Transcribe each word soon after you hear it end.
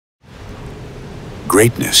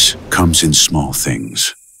Greatness comes in small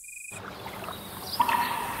things.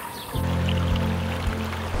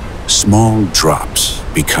 Small drops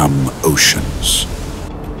become oceans.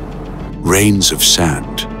 Rains of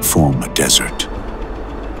sand form a desert.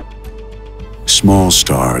 Small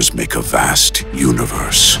stars make a vast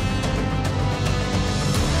universe.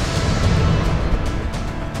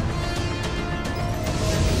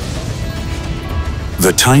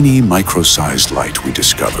 The tiny micro-sized light we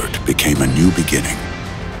discovered became a new beginning.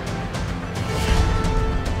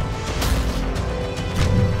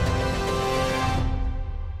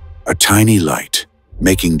 A tiny light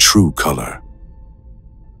making true color.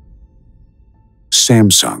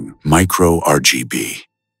 Samsung Micro RGB.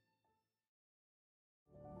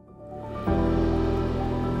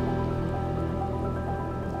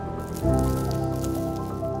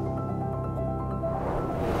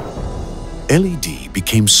 LED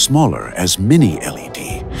became smaller as mini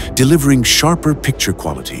LED, delivering sharper picture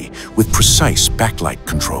quality with precise backlight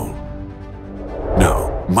control.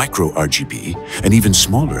 Now, Micro RGB, an even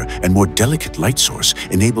smaller and more delicate light source,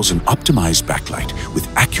 enables an optimized backlight with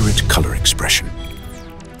accurate color expression.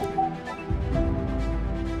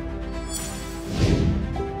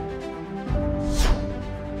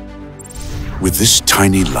 With this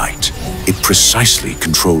tiny light, it precisely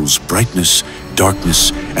controls brightness,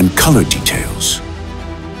 darkness, and color details.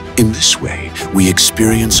 In this way, we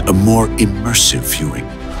experience a more immersive viewing.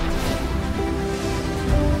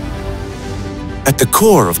 At the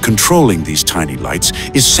core of controlling these tiny lights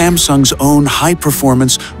is Samsung's own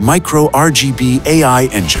high-performance Micro RGB AI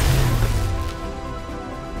engine.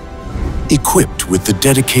 Equipped with the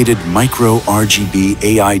dedicated Micro RGB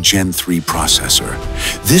AI Gen 3 processor,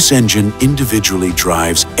 this engine individually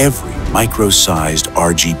drives every micro-sized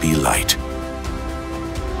RGB light,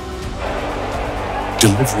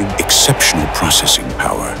 delivering exceptional processing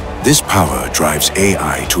power. This power drives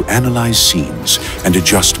AI to analyze scenes and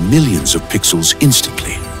adjust millions of pixels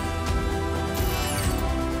instantly.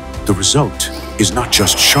 The result is not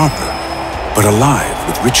just sharper, but alive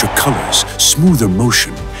with richer colors, smoother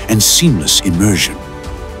motion, and seamless immersion.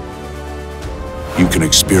 You can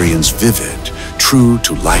experience vivid,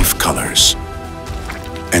 true-to-life colors.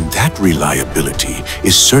 And that reliability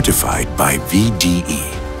is certified by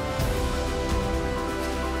VDE.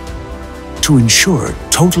 To ensure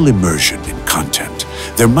total immersion in content,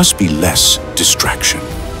 there must be less distraction.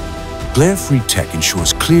 Glare-free tech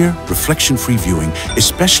ensures clear, reflection-free viewing,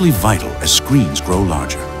 especially vital as screens grow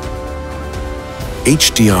larger.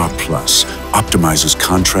 HDR Plus optimizes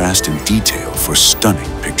contrast and detail for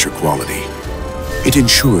stunning picture quality. It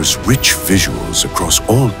ensures rich visuals across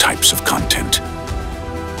all types of content.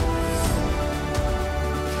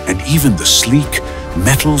 And even the sleek,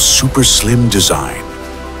 metal super slim design.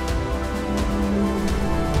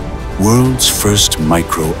 World's first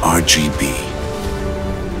Micro RGB.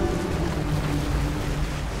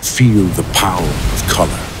 Feel the power of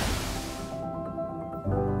color.